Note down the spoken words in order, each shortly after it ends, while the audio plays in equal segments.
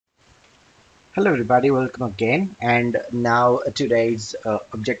Hello everybody, welcome again. And now today's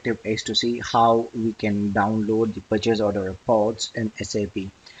objective is to see how we can download the purchase order reports in SAP.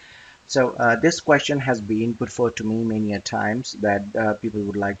 So this question has been put forward to me many a times that people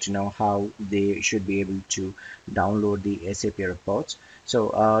would like to know how they should be able to download the SAP reports.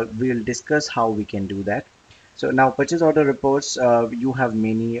 So we'll discuss how we can do that. So now purchase order reports, you have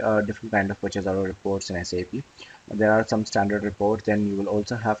many different kind of purchase order reports in SAP. There are some standard reports, then you will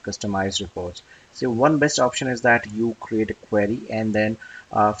also have customized reports. So one best option is that you create a query and then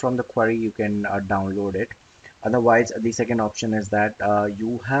from the query you can download it. Otherwise, the second option is that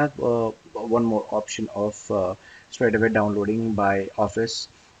you have one more option of straight away downloading by Office.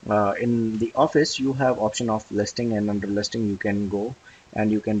 In the Office, you have option of listing, and under listing you can go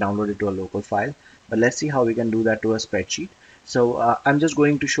and you can download it to a local file. But let's see how we can do that to a spreadsheet. So I'm just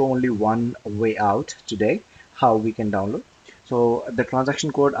going to show only one way out today, how we can download. So the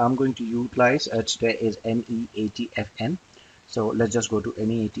transaction code I'm going to utilize today is MEATFN. So let's just go to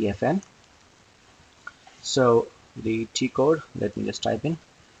MEATFN. So the T code, let me just type in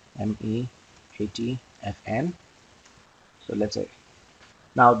MEATFN. So let's say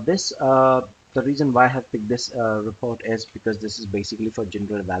now this the reason why I have picked this report is because this is basically for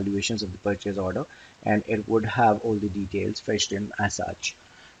general evaluations of the purchase order, and it would have all the details fetched in as such.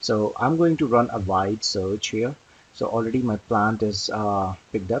 So I'm going to run a wide search here. So already my plant is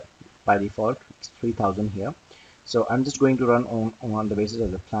picked up by default. It's 3000 here. So I'm just going to run on the basis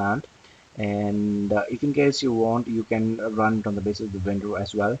of the plant, and if in case you want, you can run it on the basis of the vendor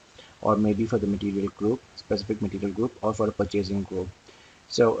as well, or maybe for the material group, specific material group, or for a purchasing group.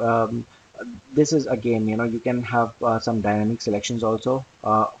 So this is again, you can have some dynamic selections also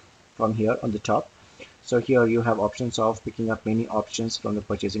from here on the top. So here you have options of picking up many options from the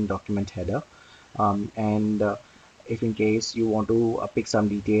purchasing document header, and if in case you want to pick some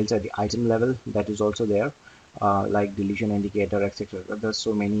details at the item level, that is also there, like deletion indicator, etc. There's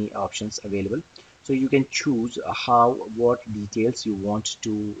so many options available. So you can choose what details you want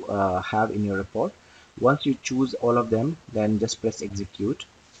to have in your report. Once you choose all of them, then just press execute.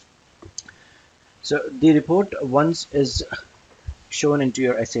 So the report once is shown into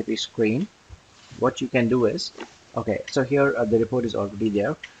your SAP screen, what you can do is, okay, so here the report is already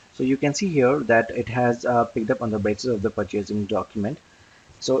there. So you can see here that it has picked up on the basis of the purchasing document.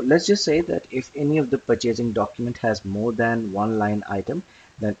 So let's just say that if any of the purchasing document has more than one line item,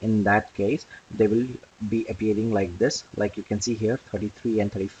 then in that case they will be appearing like this, like you can see here, 33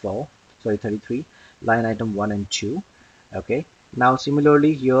 and 34, sorry, 33, line item 1 and 2. Okay, now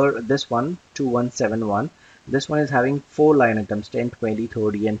similarly here, this one, 2171, this one is having 4 line items, 10, 20,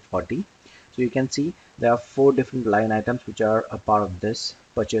 30 and 40. So you can see there are 4 different line items which are a part of this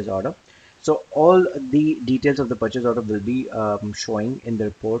purchase order. So all the details of the purchase order will be showing in the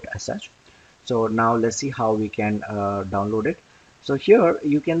report as such. So now let's see how we can download it. So here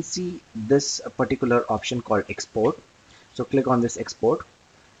you can see this particular option called export. So click on this export.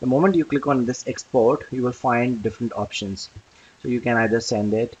 The moment you click on this export, you will find different options. So you can either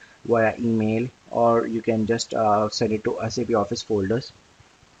send it via email, or you can just send it to SAP Office folders,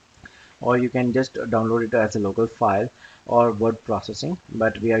 or you can just download it as a local file or word processing,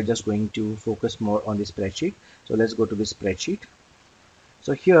 but we are just going to focus more on the spreadsheet. So let's go to the spreadsheet.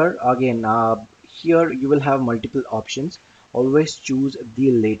 So here again, here you will have multiple options. Always choose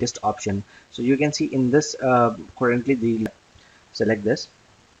the latest option. So you can see in this currently the select this,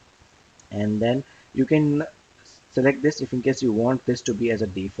 and then you can select this if in case you want this to be as a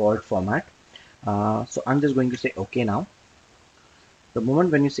default format. So I'm just going to say OK now. The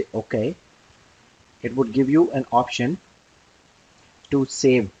moment when you say OK, it would give you an option to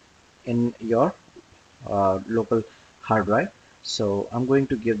save in your local hard drive. So I'm going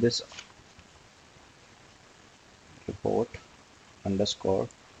to give this report underscore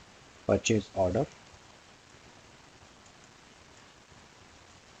purchase order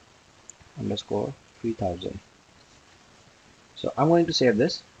underscore 3000. So I'm going to save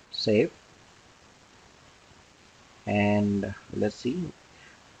this, save, and let's see,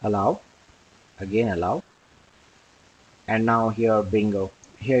 allow, again allow, and now here bingo,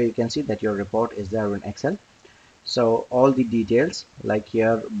 here you can see that your report is there in Excel. So all the details, like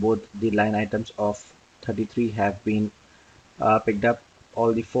here both the line items of 33 have been picked up,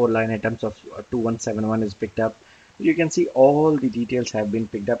 all the 4 line items of 2171 is picked up. You can see all the details have been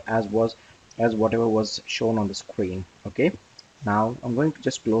picked up as whatever was shown on the screen. Okay, now I'm going to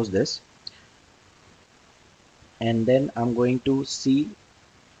just close this, and then I'm going to see,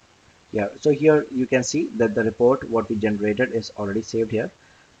 yeah, so here you can see that the report what we generated is already saved here.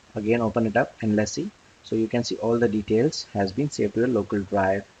 Again open it up and let's see. So you can see all the details has been saved to your local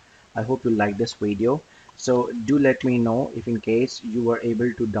drive. I hope you like this video. So do let me know if in case you were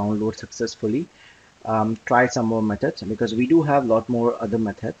able to download successfully. Try some more methods because we do have a lot more other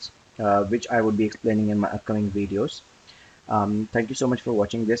methods which I would be explaining in my upcoming videos. Thank you so much for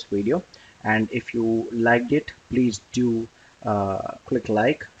watching this video, and if you liked it, please do click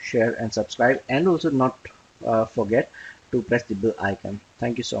like, share and subscribe, and also not forget to press the bell icon.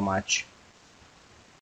 Thank you so much.